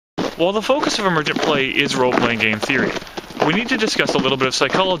While the focus of emergent play is role-playing game theory, we need to discuss a little bit of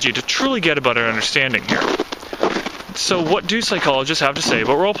psychology to truly get a better understanding here. So what do psychologists have to say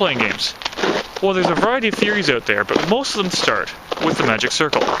about role-playing games? Well, there's a variety of theories out there, but most of them start with the magic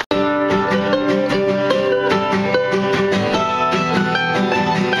circle.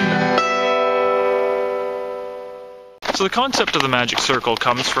 So the concept of the magic circle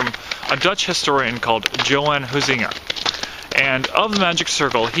comes from a Dutch historian called Johan Huizinga. And of the magic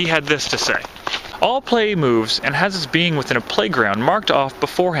circle, he had this to say: all play moves and has its being within a playground marked off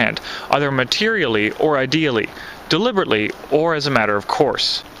beforehand, either materially or ideally, deliberately or as a matter of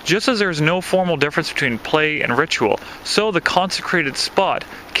course. Just as there is no formal difference between play and ritual, so the consecrated spot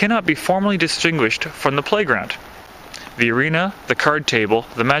cannot be formally distinguished from the playground. The arena, the card table,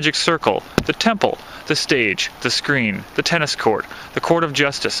 the magic circle, the temple, the stage, the screen, the tennis court, the court of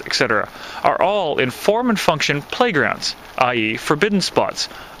justice, etc., are all in form and function playgrounds, i.e. forbidden spots,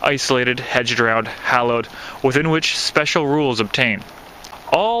 isolated, hedged around, hallowed, within which special rules obtain.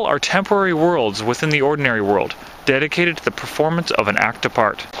 All are temporary worlds within the ordinary world, dedicated to the performance of an act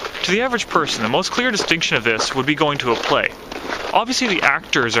apart. To the average person, the most clear distinction of this would be going to a play. Obviously, the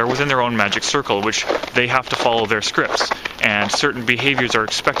actors are within their own magic circle, which they have to follow their scripts, and certain behaviors are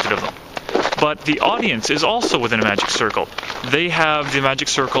expected of them. But the audience is also within a magic circle. They have the magic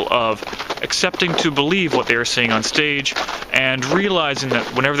circle of accepting to believe what they are seeing on stage, and realizing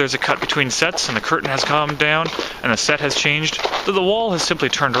that whenever there's a cut between sets and the curtain has come down and the set has changed, that the wall has simply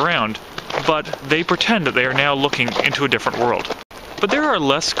turned around, but they pretend that they are now looking into a different world. But there are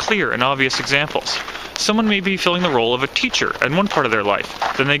less clear and obvious examples. Someone may be filling the role of a teacher in one part of their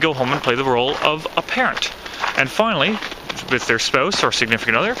life, then they go home and play the role of a parent. And finally, with their spouse or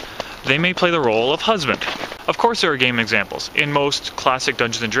significant other, they may play the role of husband. Of course, there are game examples. In most classic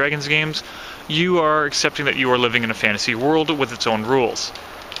Dungeons & Dragons games, you are accepting that you are living in a fantasy world with its own rules.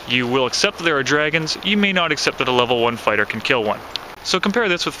 You will accept that there are dragons, you may not accept that a level 1 fighter can kill one. So compare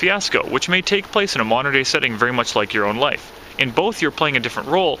this with Fiasco, which may take place in a modern-day setting very much like your own life. In both, you're playing a different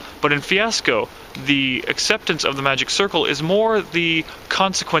role, but in Fiasco, the acceptance of the magic circle is more the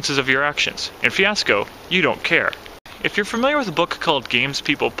consequences of your actions. In Fiasco, you don't care. If you're familiar with a book called Games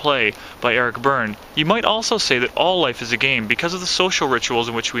People Play by Eric Byrne, you might also say that all life is a game because of the social rituals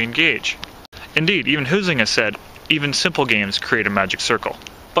in which we engage. Indeed, even Huizinga said, even simple games create a magic circle.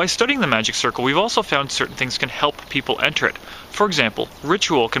 By studying the magic circle, we've also found certain things can help people enter it. For example,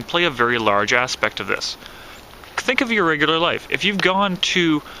 ritual can play a very large aspect of this. Think of your regular life. If you've gone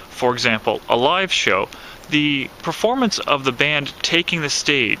to, for example, a live show, the performance of the band taking the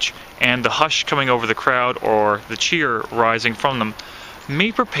stage and the hush coming over the crowd or the cheer rising from them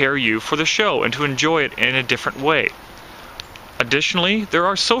may prepare you for the show and to enjoy it in a different way. Additionally, there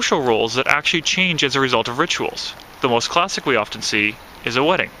are social roles that actually change as a result of rituals. The most classic we often see is a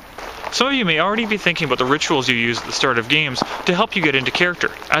wedding. Some of you may already be thinking about the rituals you use at the start of games to help you get into character,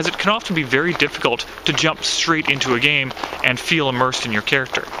 as it can often be very difficult to jump straight into a game and feel immersed in your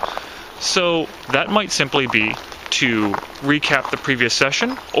character. So that might simply be to recap the previous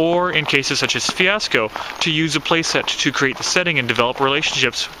session, or in cases such as Fiasco, to use a playset to create the setting and develop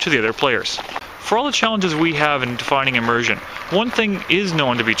relationships to the other players. For all the challenges we have in defining immersion, one thing is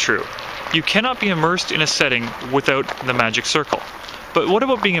known to be true. You cannot be immersed in a setting without the magic circle. But what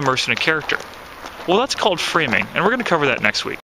about being immersed in a character? Well, that's called framing, and we're going to cover that next week.